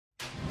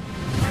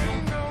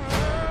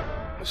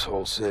This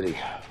whole city,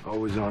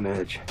 always on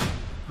edge.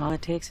 All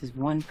it takes is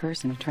one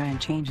person to try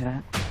and change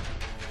that.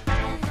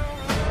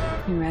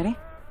 You ready?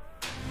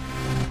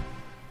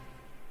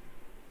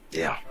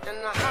 Yeah.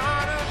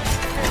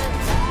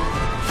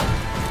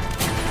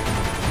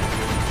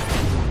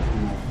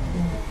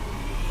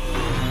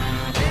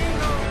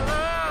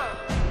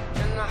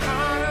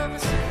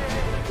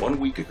 One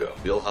week ago,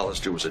 Bill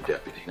Hollister was a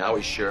deputy. Now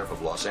he's sheriff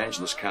of Los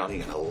Angeles County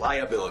and a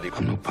liability.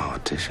 I'm no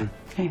politician.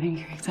 I think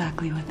you're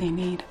exactly what they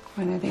need,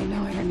 whether they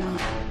know it or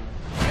not.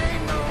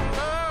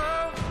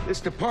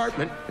 This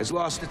department has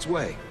lost its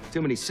way.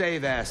 Too many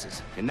save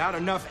asses and not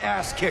enough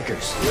ass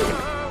kickers.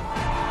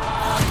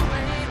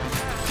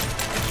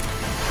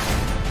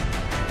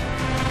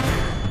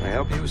 Can I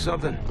help you with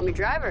something? I'm your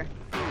driver.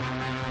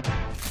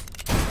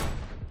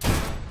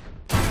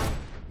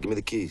 Give me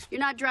the keys. You're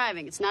not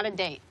driving. It's not a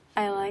date.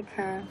 I like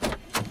her.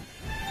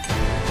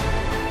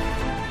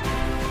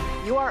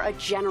 You are a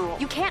general.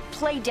 You can't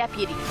play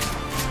deputy.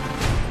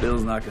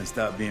 Bill's not gonna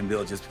stop being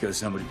Bill just because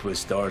somebody put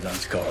stars on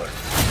his car.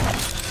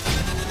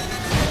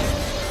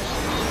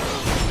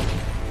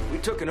 We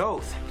took an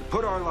oath to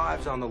put our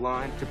lives on the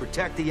line to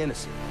protect the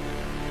innocent.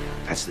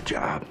 That's the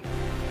job.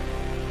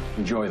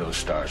 Enjoy those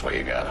stars while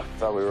you got them.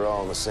 Thought we were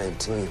all on the same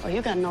team. Well,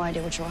 you got no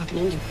idea what you're walking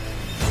into.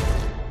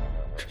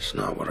 It's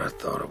not what I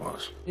thought it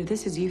was. If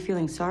this is you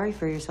feeling sorry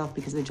for yourself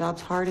because the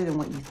job's harder than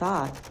what you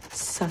thought,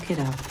 suck it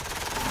up.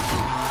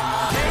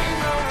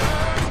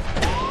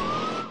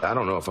 I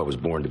don't know if I was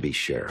born to be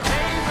sheriff,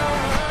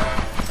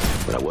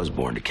 but I was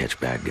born to catch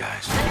bad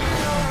guys.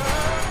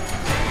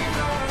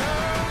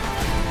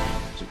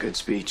 It's a good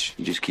speech.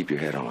 You just keep your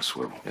head on a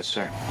swivel. Yes,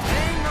 sir.